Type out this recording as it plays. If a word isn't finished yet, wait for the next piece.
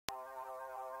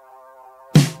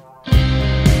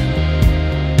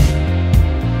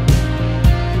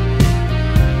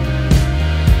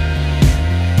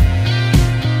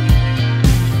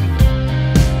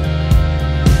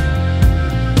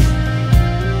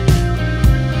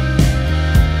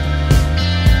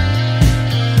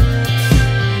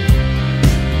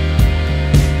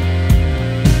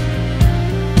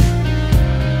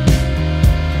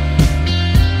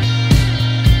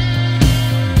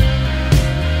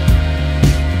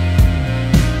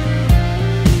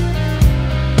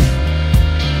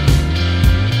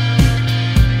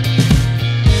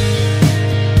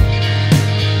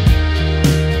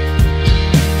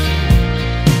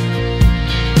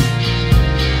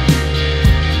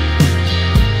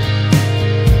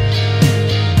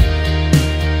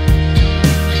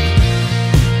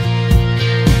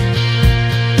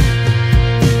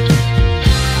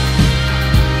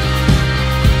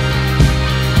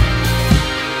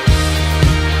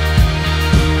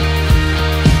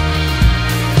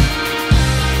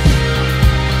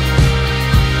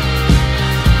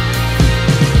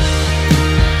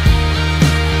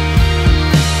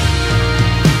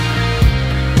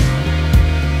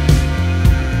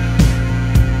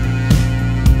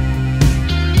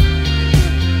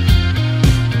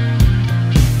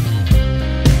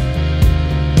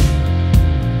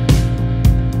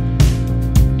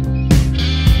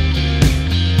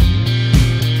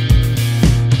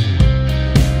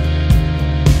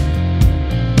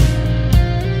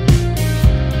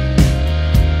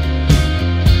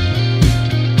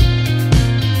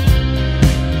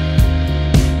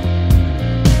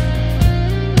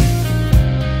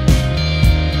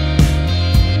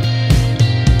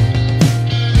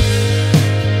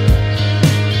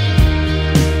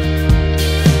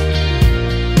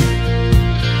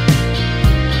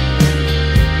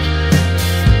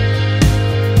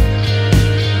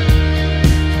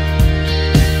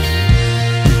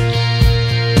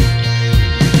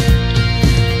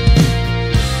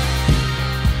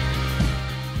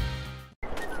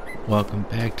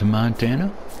to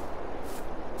Montana.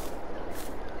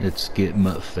 Let's get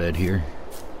Mutt fed here.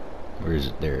 Where is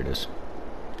it? There it is.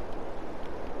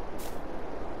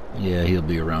 Yeah, he'll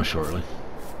be around shortly.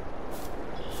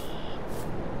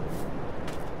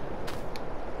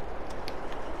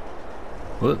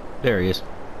 Whoop, there he is.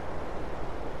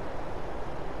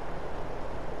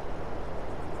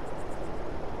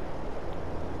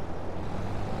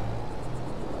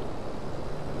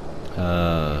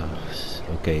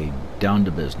 Okay, down to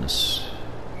business.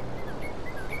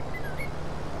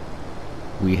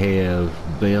 We have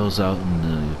bales out in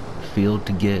the field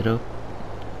to get up.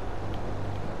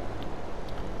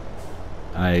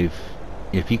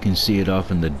 If you can see it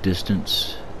off in the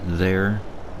distance there,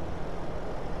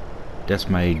 that's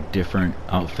my different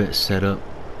outfit setup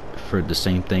for the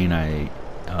same thing I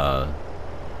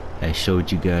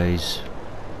showed you guys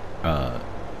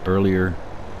earlier.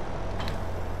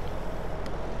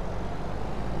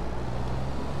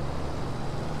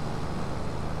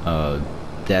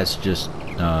 That's just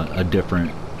a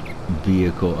different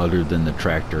vehicle other than the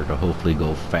tractor to hopefully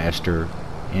go faster,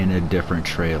 and a different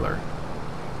trailer.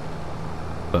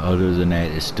 But other than that,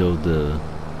 it's still the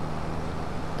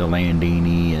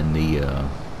Landini and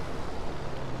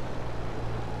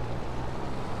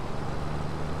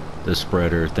the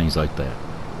spreader, things like that.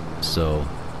 So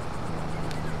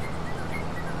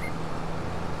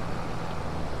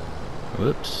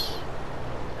whoops.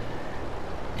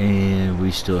 And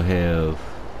we still have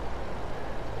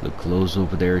the clothes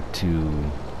over there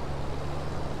to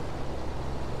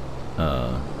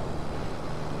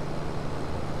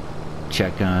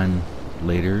check on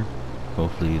later.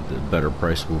 Hopefully the better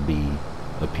price will be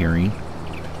appearing.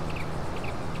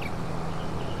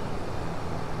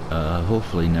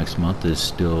 Hopefully next month is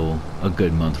still a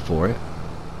good month for it.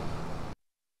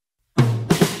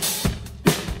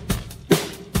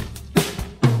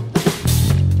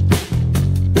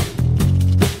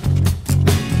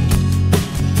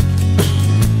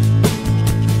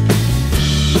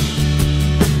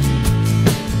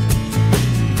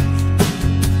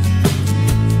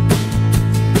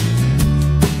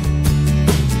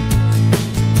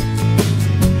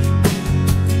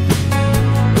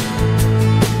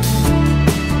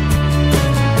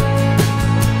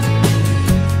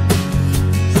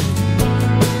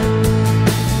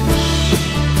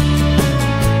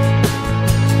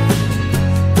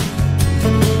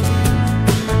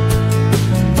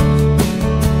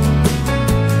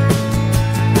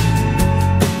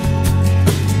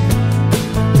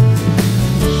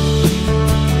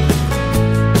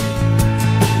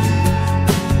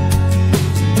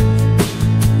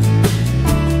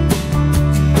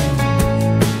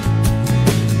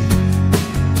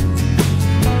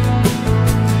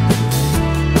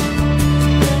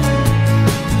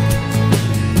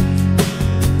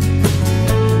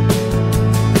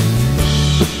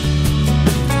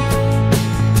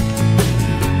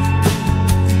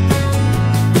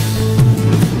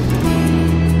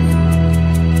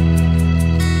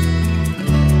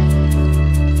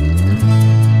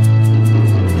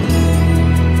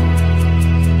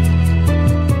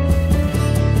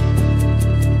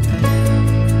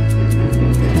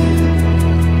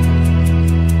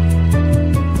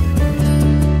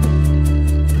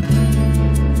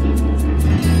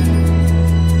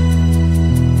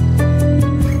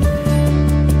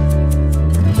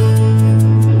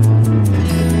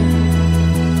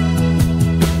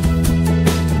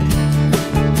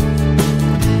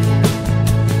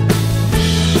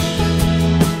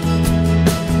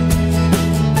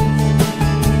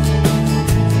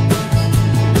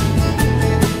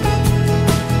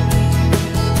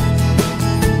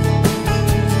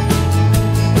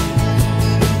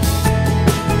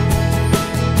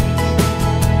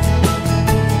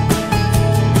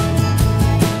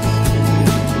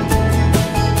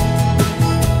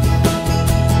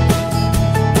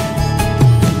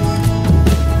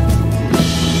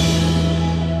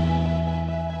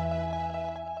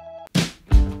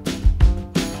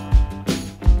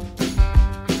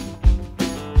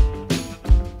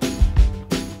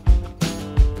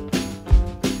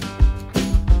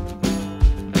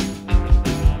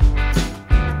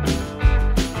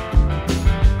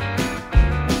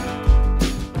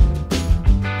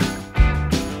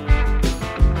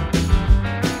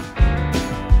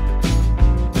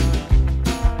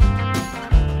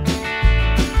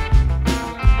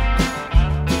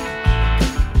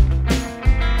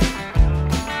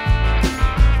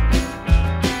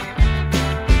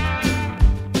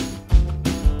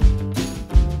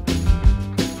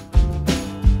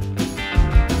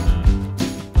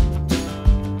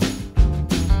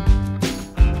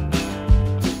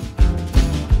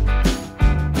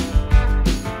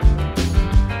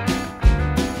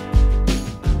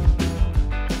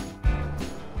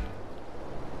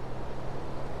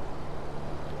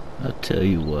 Tell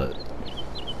you what,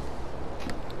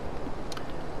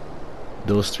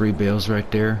 those 3 bales right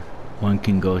there, one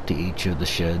can go to each of the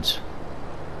sheds.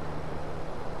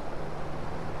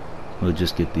 We'll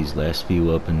just get these last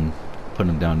few up and put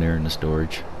them down there in the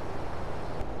storage.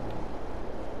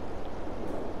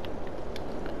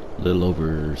 A little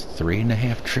over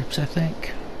 3.5 trips, I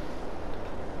think.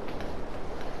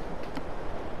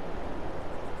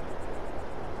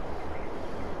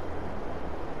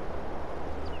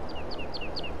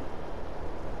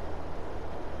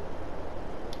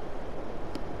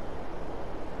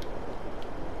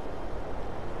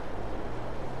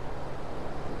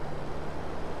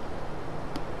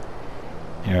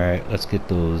 Alright, let's get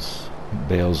those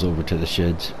bales over to the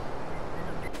sheds.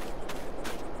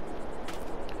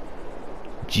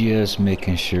 Just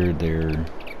making sure they're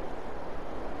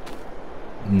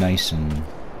nice and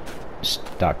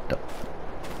stocked up.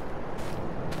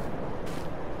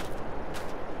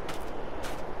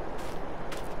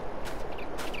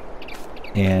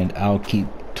 And I'll keep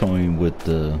toying with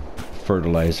the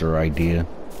fertilizer idea.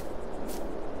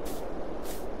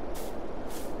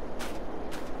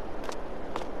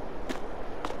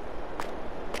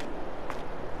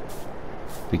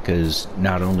 Because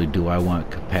not only do I want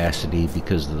capacity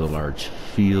because of the large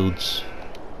fields,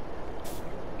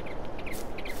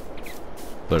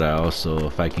 but I also,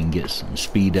 if I can get some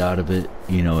speed out of it,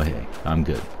 you know, hey, I'm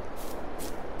good.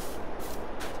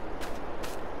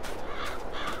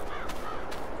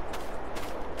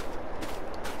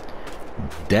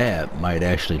 That might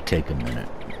actually take a minute.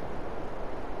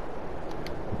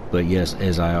 But yes,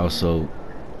 as I also,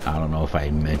 I don't know if I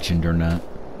mentioned or not,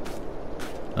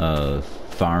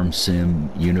 Farm Sim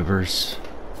Universe,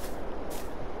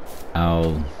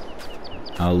 I'll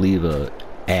leave a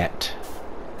 @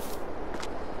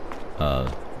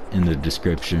 in the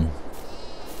description.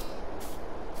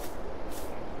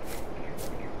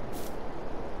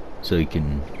 So you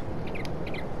can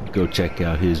go check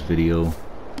out his video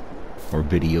or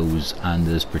videos on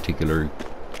this particular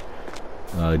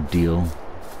deal.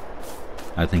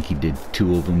 I think he did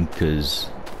 2 of them because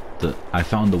I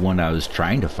found the one I was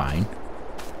trying to find.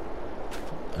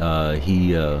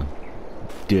 He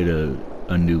did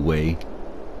a new way.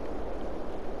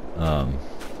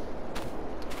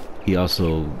 He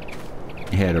also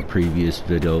had a previous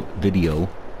video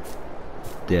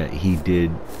that he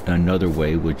did another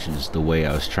way, which is the way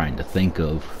I was trying to think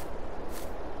of.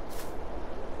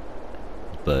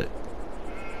 But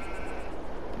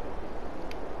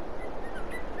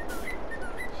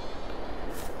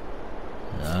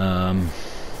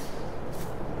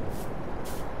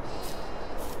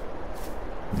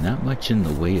not much in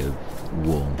the way of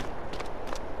wool,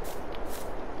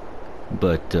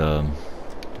 but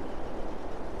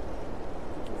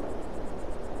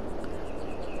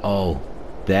oh,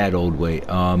 that old way.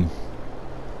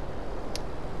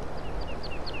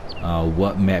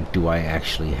 What map do I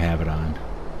actually have it on?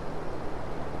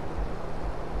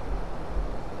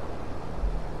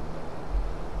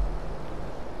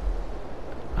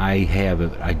 I have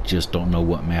it, I just don't know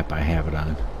what map I have it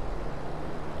on.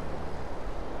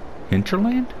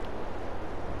 Hinterland?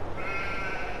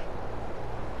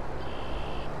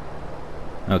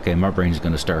 Okay, my brain's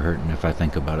gonna start hurting if I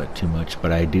think about it too much,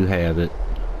 but I do have it.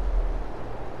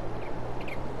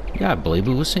 Yeah, I believe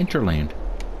it was Hinterland.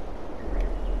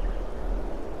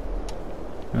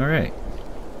 Alright.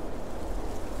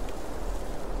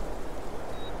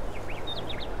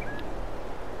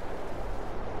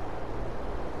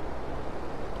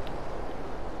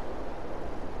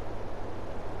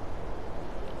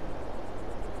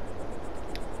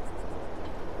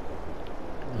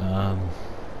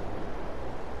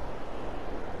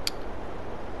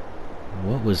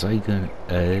 What was I gonna...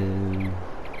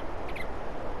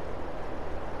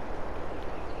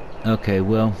 okay,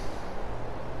 well...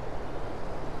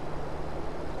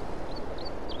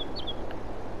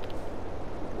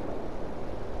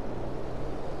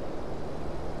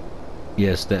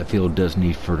 yes, that field does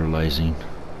need fertilizing.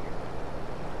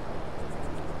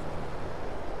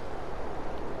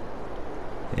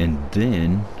 And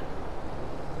then...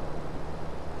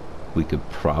 we could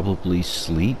probably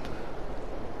sleep.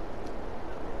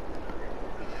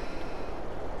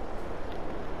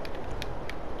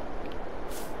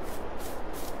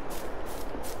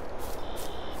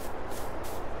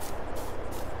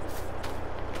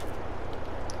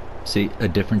 See, a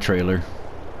different trailer,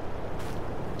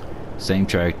 same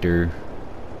tractor,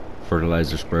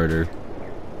 fertilizer spreader,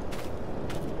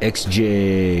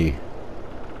 XJ.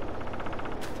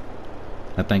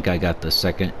 I think I got the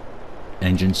second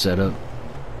engine set up.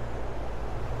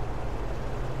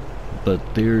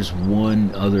 But there's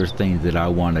one other thing that I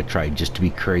want to try just to be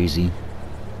crazy.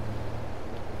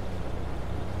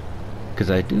 Because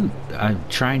I'm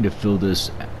trying to fill this,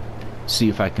 see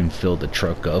if I can fill the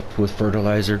truck up with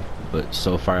fertilizer, but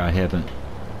so far I haven't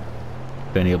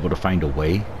been able to find a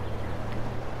way.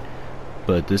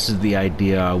 But this is the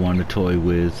idea I want to toy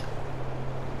with.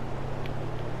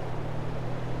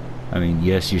 I mean,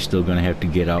 yes, you're still going to have to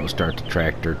get out, start the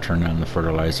tractor, turn on the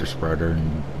fertilizer spreader,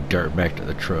 and dart back to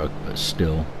the truck, but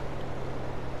still.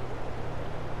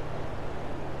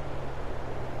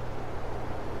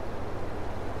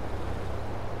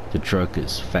 The truck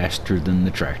is faster than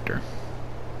the tractor.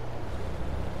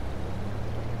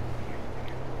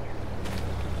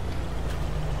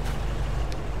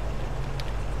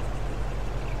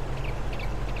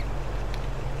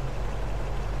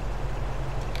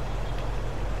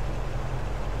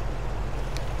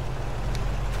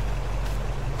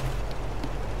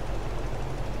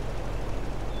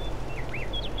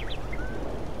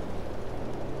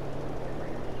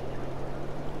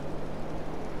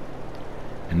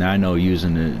 And I know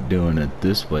doing it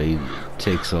this way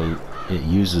it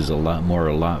uses a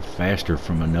lot faster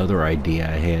from another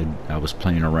idea I was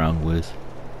playing around with.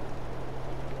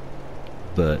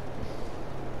 But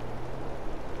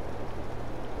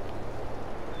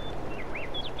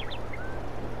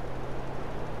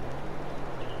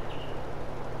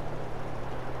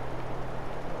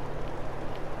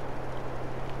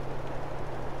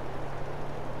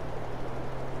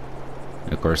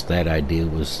of course that idea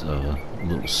was a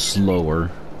little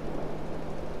slower.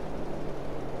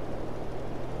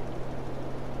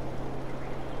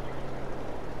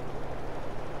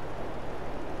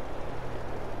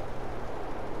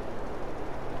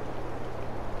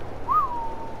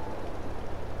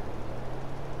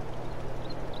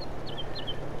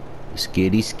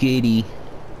 Skitty skitty.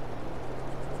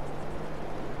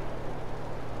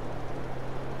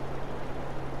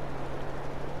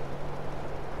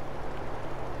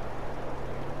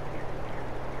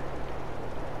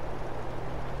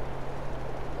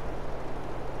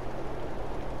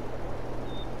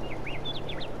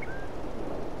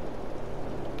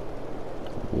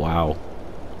 Wow.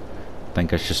 I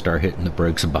think I should start hitting the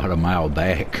brakes about a mile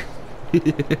back.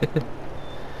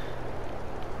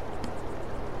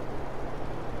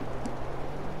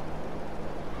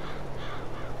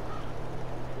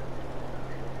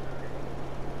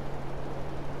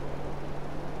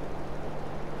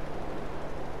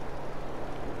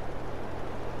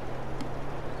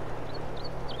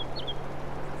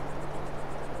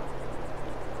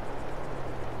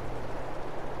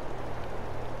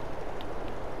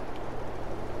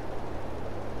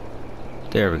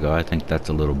 There we go. I think that's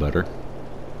a little better.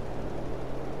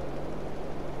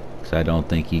 'Cause I don't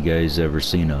think you guys ever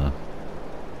seen a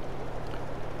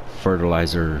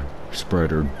fertilizer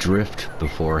spreader drift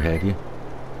before, have you?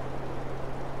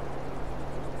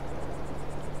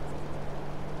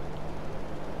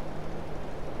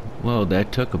 Well,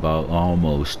 that took about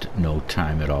almost no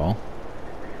time at all.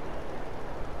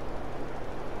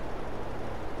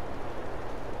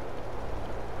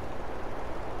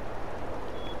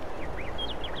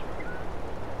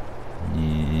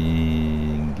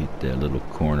 That little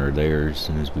corner there as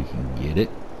soon as we can get it.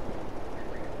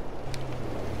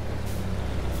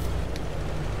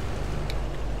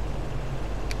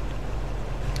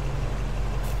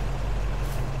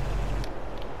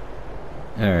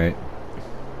 Alright.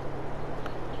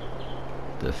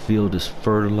 The field is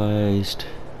fertilized.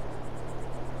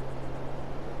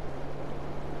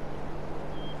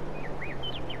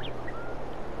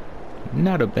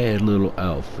 Not a bad little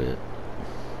outfit.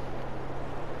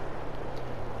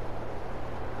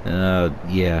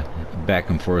 Yeah, back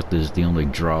and forth is the only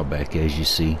drawback, as you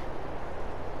see.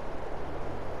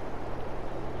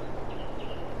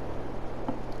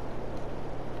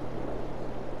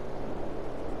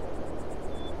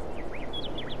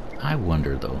 I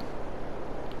wonder, though.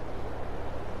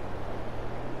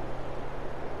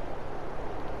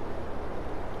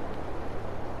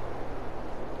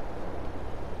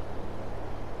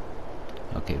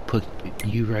 Okay, put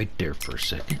you right there for a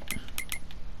second.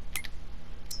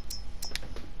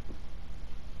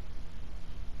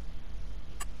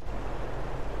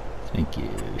 Thank you.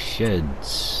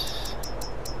 Sheds.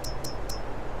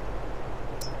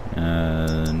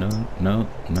 No.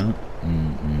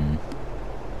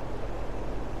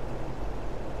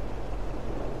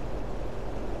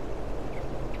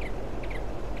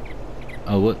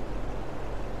 Oh, what?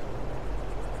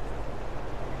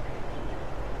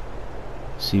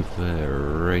 See if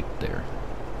right there.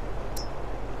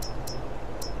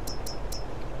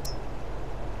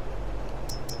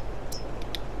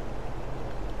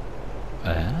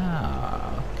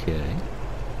 Ah, okay.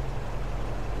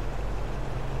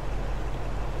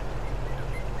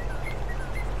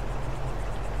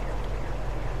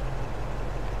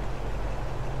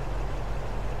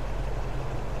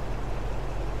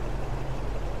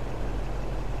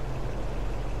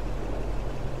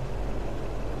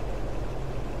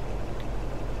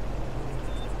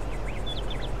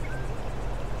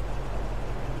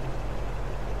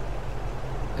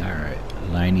 Alright,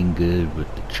 lining good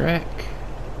with the track.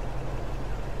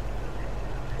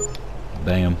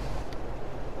 Bam.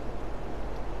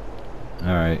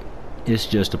 Alright, it's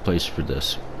just a place for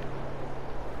this.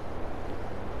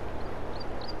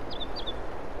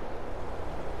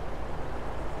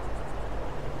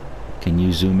 Can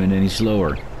you zoom in any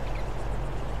slower?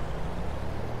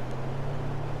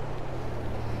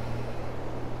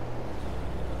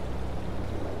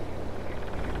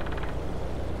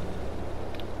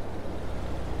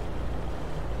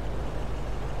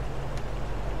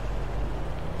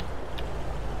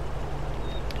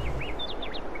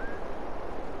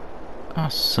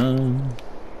 Awesome.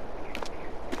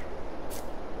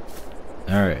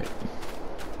 All right.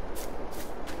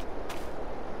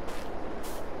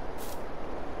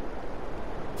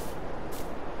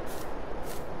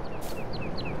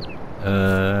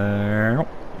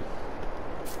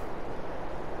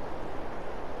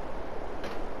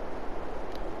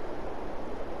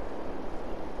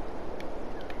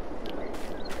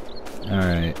 All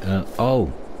right.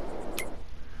 Oh.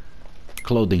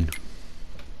 Clothing.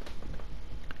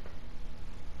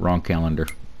 Wrong calendar.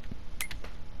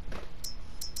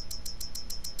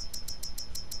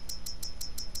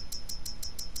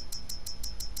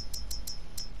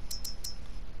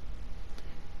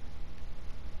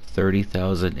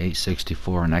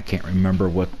 $30,864, and I can't remember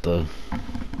what the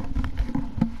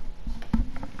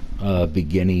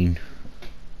beginning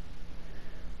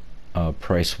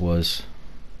price was.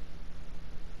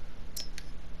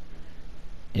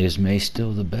 Is May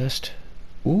still the best?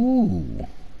 Ooh.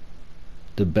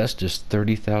 The best is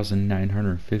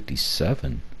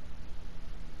 30,957.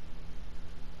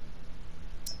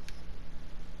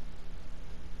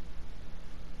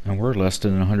 And we're less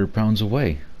than 100 pounds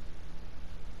away.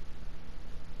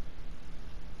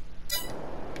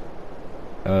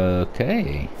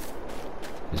 Okay.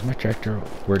 Is my tractor...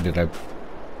 Where did I...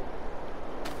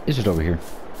 Is it over here?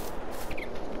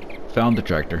 Found the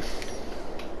tractor.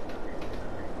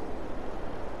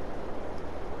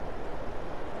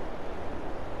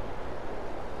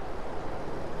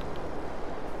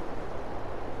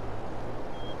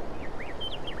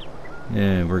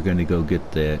 And we're gonna go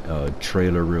get that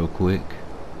trailer real quick.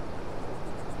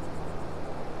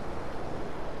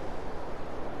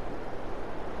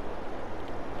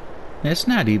 It's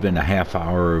not even a half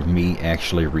hour of me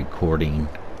actually recording.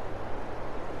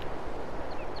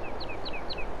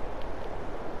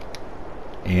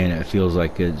 And it feels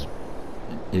like it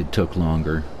took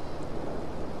longer.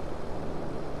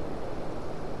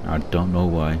 I don't know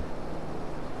why.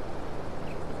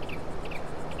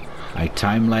 I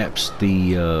time-lapsed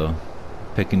the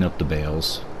picking up the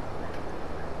bales.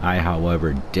 I,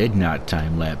 however, did not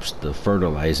time-lapse the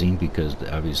fertilizing because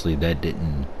obviously that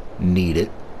didn't need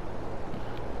it.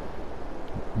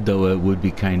 Though it would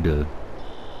be kind of...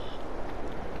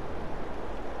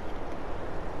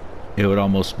 It would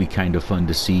almost be kind of fun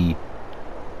to see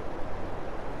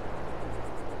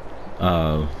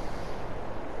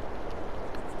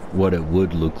what it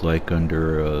would look like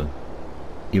under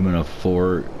even a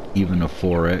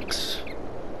 4x,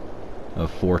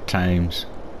 4 times.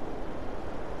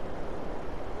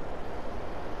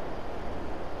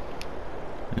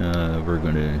 We're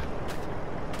gonna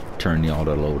turn the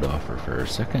auto load off for a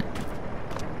second.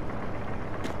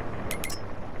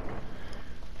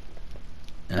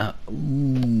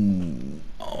 Ooh,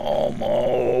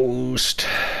 almost.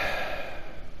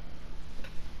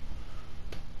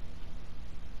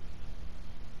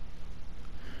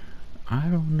 I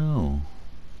don't know.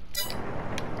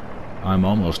 I'm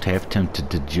almost half tempted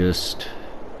to just...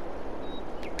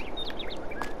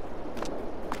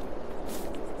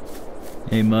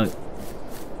 Hey, Mutt.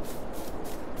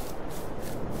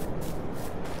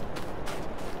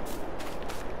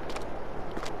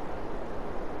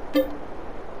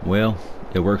 Well,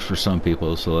 it works for some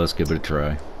people, so let's give it a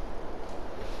try.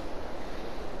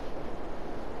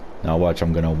 Now watch,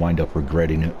 I'm gonna wind up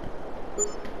regretting it.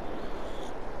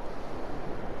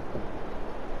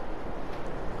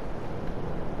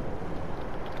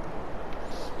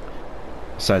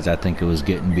 Besides, I think it was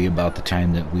getting to be about the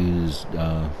time that we was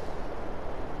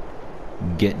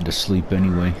getting to sleep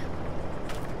anyway.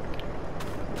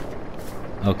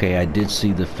 Okay, I did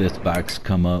see the 5th box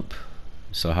come up.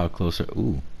 So how close are...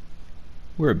 Ooh,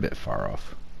 we're a bit far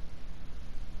off.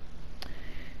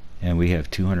 And we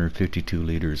have 252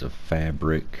 liters of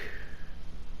fabric.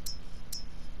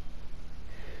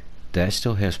 That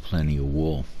still has plenty of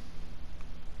wool.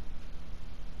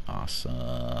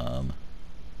 Awesome.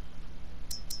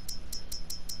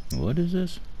 What is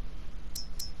this?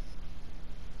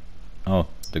 Oh,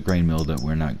 the grain mill that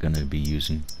we're not going to be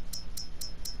using.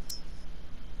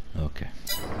 Okay.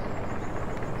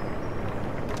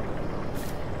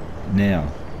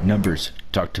 Now, numbers,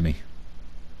 talk to me.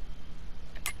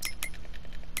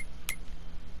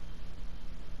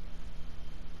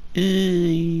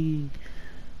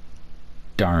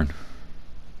 Darn.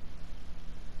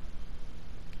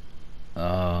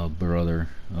 Oh, brother.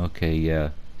 Okay, yeah.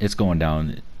 It's going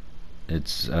down.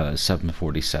 It's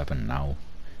 747 now.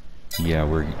 Yeah,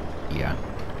 yeah.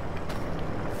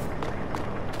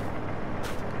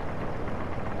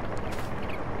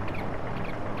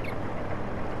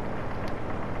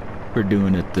 We're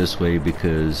doing it this way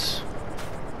because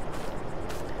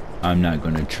I'm not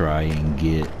going to try and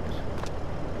get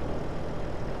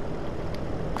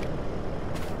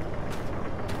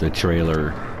the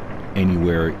trailer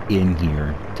anywhere in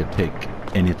here to pick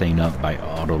anything up by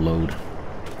auto load.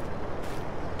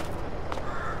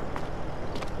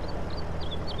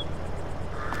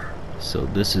 So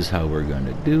this is how we're going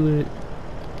to do it.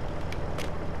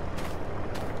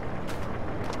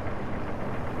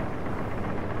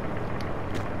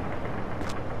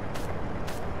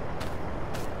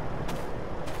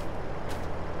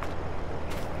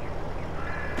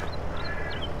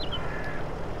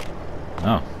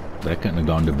 Oh, that couldn't have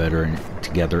gone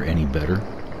together any better.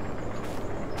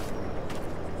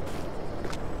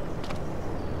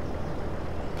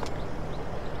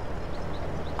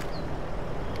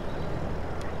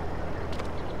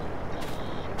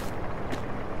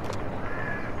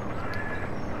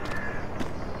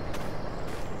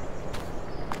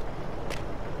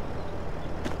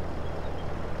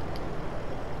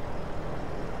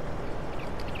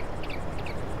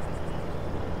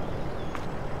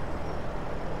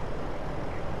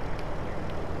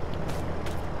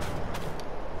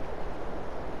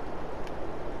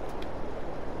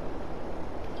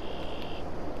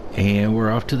 And we're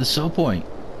off to the sell point,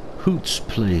 Hoot's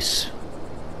place.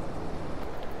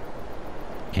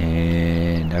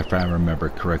 And if I remember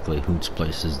correctly, Hoot's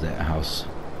place is that house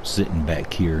sitting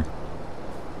back here.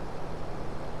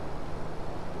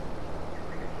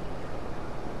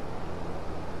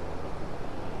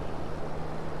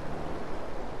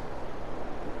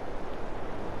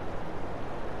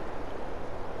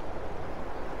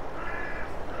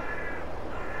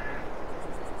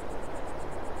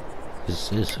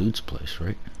 This is Hoot's place,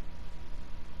 right?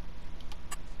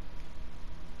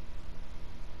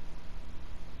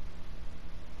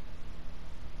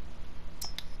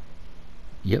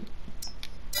 Yep.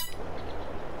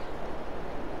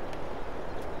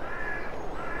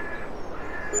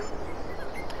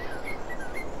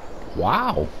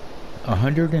 Wow.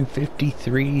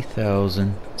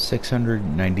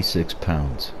 153,696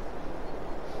 pounds.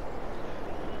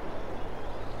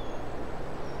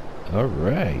 All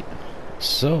right.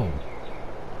 So,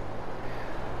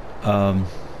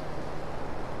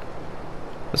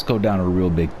 let's go down a real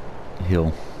big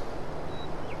hill.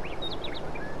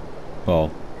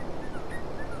 Well,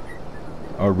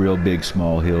 a real big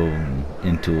small hill and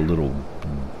into a little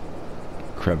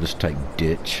crevice type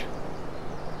ditch.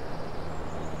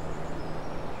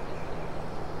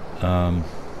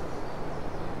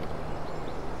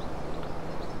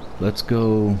 Let's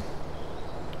go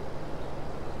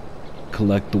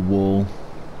collect the wool.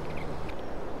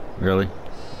 Really?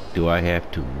 Do I have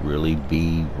to really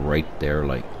be right there,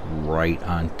 like right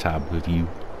on top of you?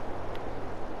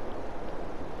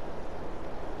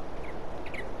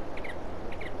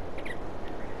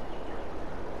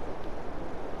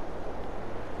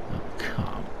 Oh,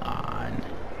 come on.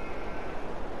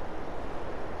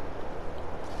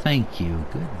 Thank you.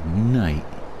 Good night.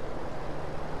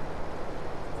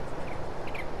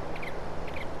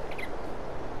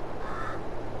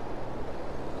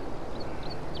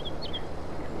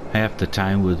 Half the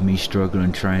time with me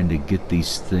struggling trying to get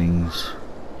these things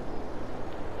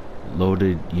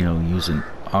loaded, you know, using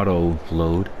auto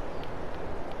load,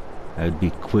 it'd be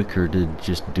quicker to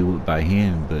just do it by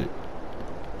hand, but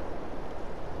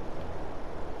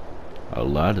a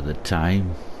lot of the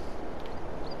time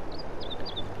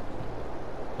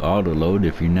auto load,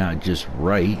 if you're not just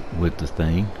right with the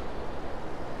thing,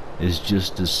 is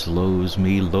just as slow as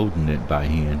me loading it by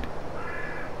hand.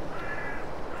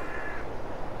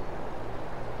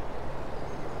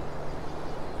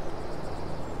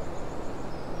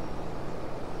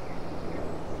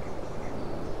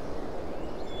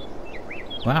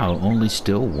 Wow, only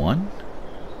still one?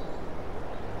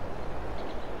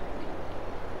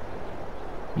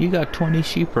 You got 20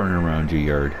 sheep running around your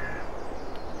yard.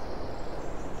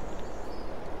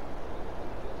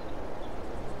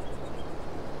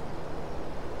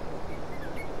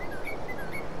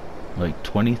 Like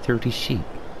 20, 30 sheep.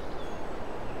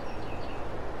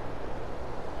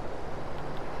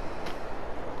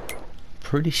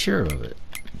 Pretty sure of it.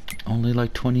 Only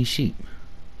like 20 sheep.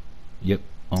 Yep,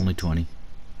 only 20.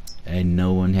 And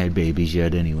no one had babies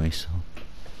yet anyway, so.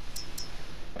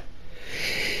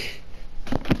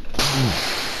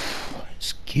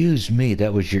 Excuse me,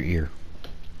 that was your ear.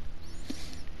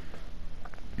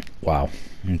 Wow,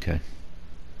 okay.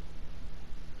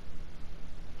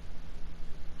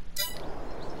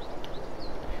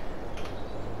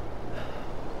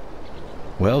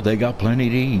 Well, they got plenty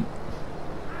to eat.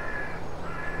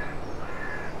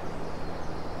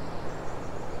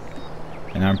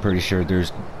 And I'm pretty sure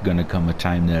there's gonna come a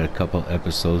time that a couple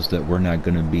episodes that we're not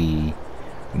gonna be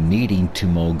needing to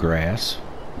mow grass.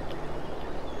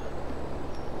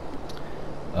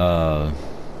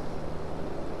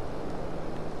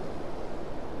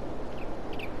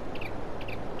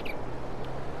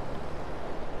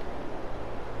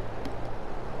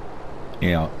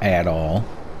 You know, at all,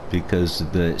 because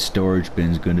the storage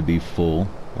bin's going to be full.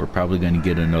 We're probably going to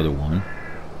get another one.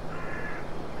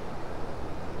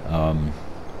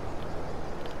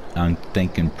 I'm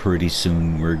thinking pretty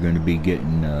soon we're going to be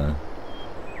getting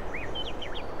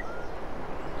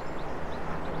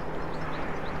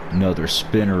another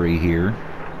spinnery here.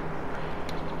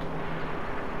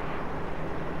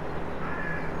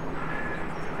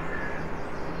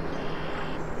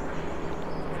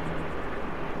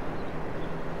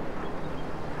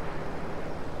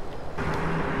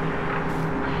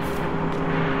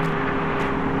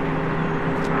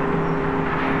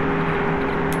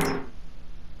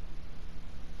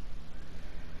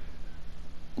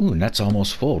 Ooh, and that's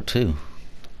almost full too.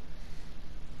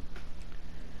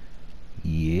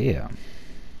 Yeah.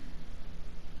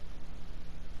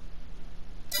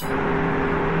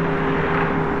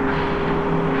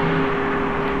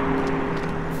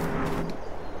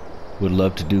 Would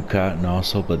love to do cotton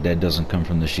also, but that doesn't come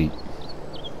from the sheep.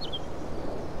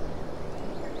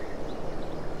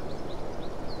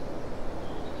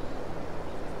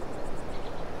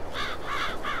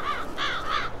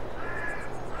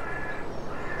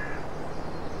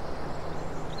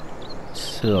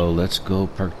 So let's go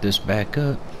park this back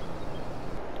up.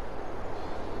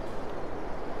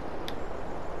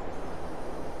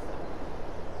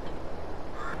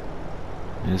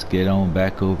 Just get on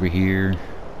back over here.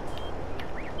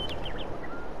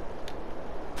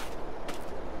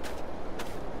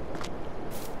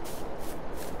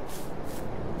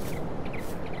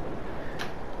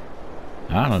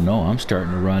 I don't know, I'm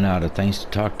starting to run out of things to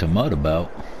talk to Mud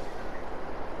about.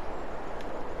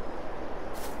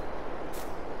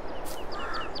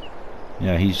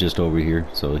 Yeah, he's just over here,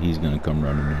 so he's gonna come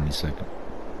running in any second.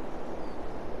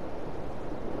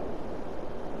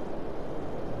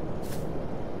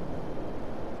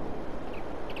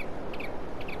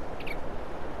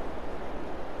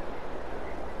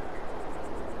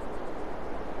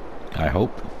 I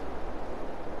hope.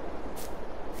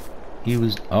 He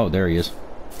was... oh, there he is.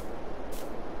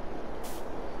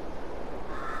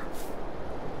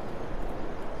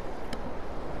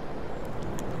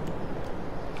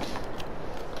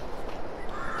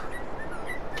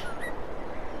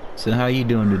 So how you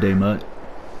doing today, Mutt?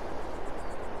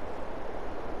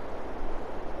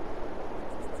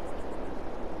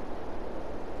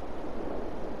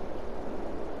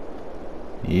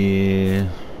 Yeah.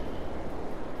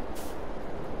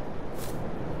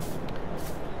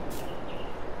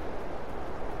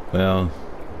 Well,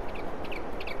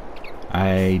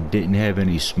 I didn't have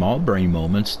any small brain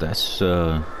moments. That's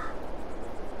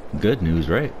good news,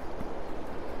 right?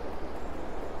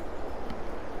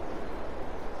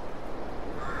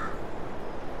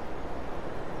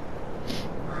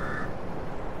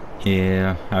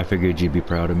 Yeah, I figured you'd be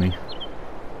proud of me.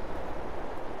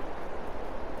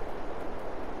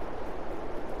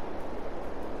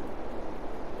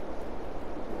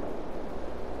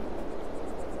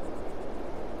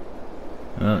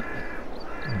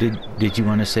 Did you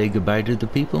want to say goodbye to the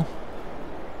people?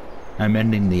 I'm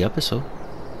ending the episode.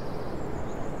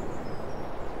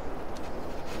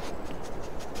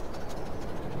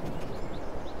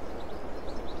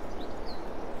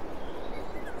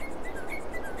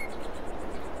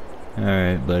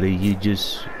 Alright, buddy, you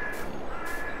just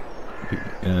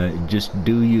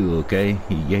do you, okay?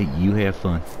 Yeah, you have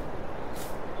fun.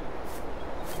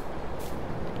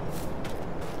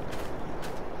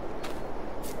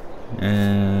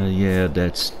 Yeah,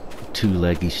 that's too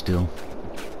leggy still.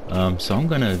 So I'm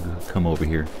gonna come over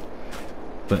here.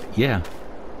 But yeah.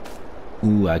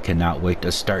 Ooh, I cannot wait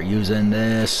to start using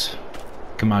this.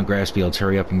 Come on, grass fields,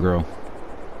 hurry up and grow.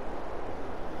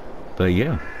 But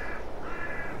yeah.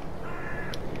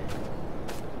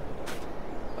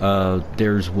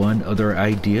 There's one other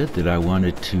idea that I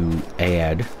wanted to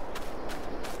add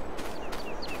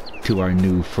to our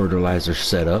new fertilizer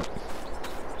setup.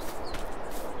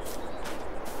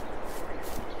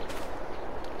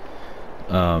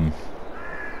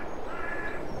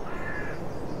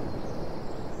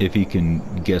 If you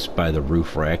can guess by the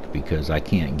roof rack, because I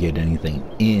can't get anything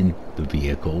in the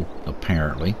vehicle,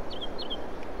 apparently.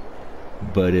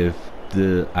 But if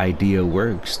the idea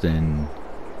works, then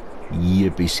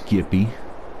yippee skippy.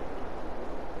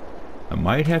 I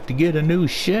might have to get a new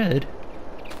shed,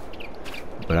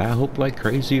 but I hope like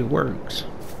crazy it works.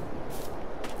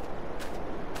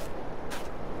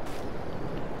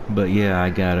 But yeah,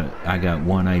 I got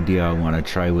one idea I want to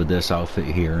try with this outfit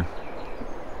here.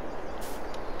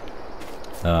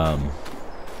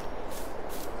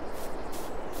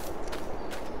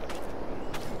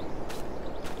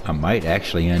 I might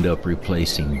actually end up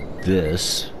replacing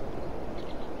this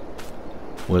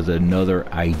with another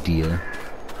idea,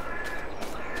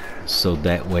 so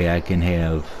that way I can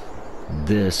have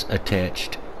this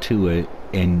attached to it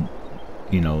and,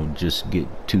 you know, just get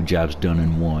two jobs done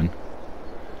in one.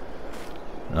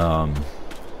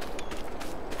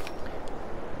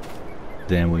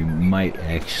 Then we might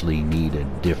actually need a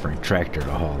different tractor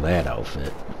to haul that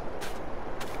outfit.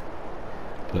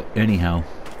 But anyhow,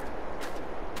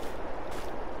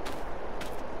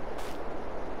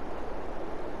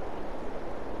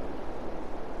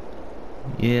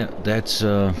 yeah, that's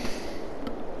about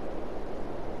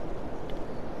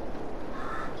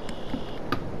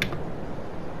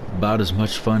as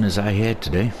much fun as I had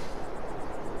today.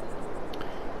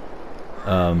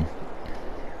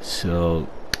 So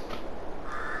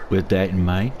with that in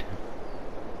mind,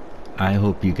 I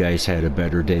hope you guys had a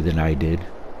better day than I did.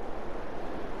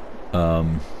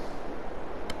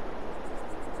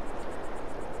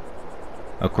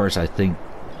 Of course, I think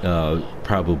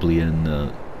probably in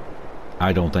the,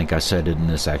 I don't think I said it in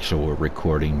this actual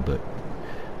recording, but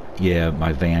yeah,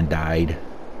 my van died.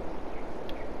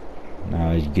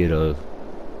 Now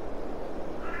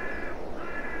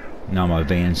now my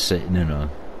van's sitting in a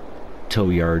tow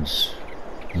yard's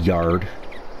yard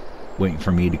waiting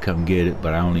for me to come get it,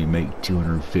 but I only make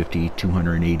 250,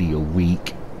 280 a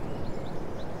week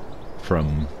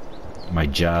from my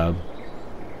job.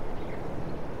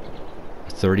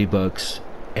 30 bucks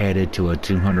added to a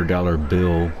 $200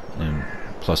 bill, and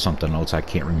plus something else I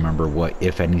can't remember what,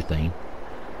 if anything.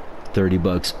 30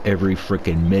 bucks every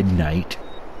frickin' midnight,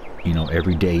 you know,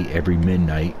 every day, every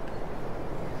midnight.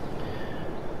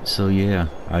 So yeah,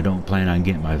 I don't plan on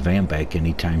getting my van back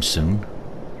anytime soon.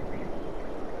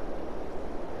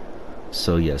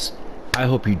 So yes, I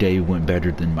hope your day went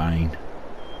better than mine.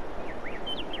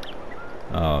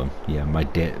 Yeah, my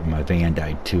van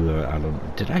died too. I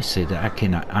don't. Did I say that? I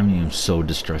cannot. I'm so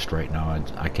distressed right now.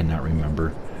 I cannot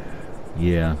remember.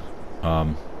 Yeah.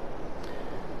 But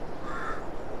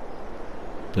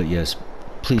yes,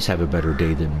 please have a better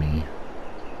day than me.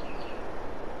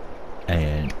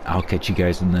 And I'll catch you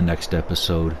guys in the next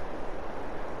episode.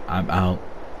 I'm out.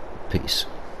 Peace.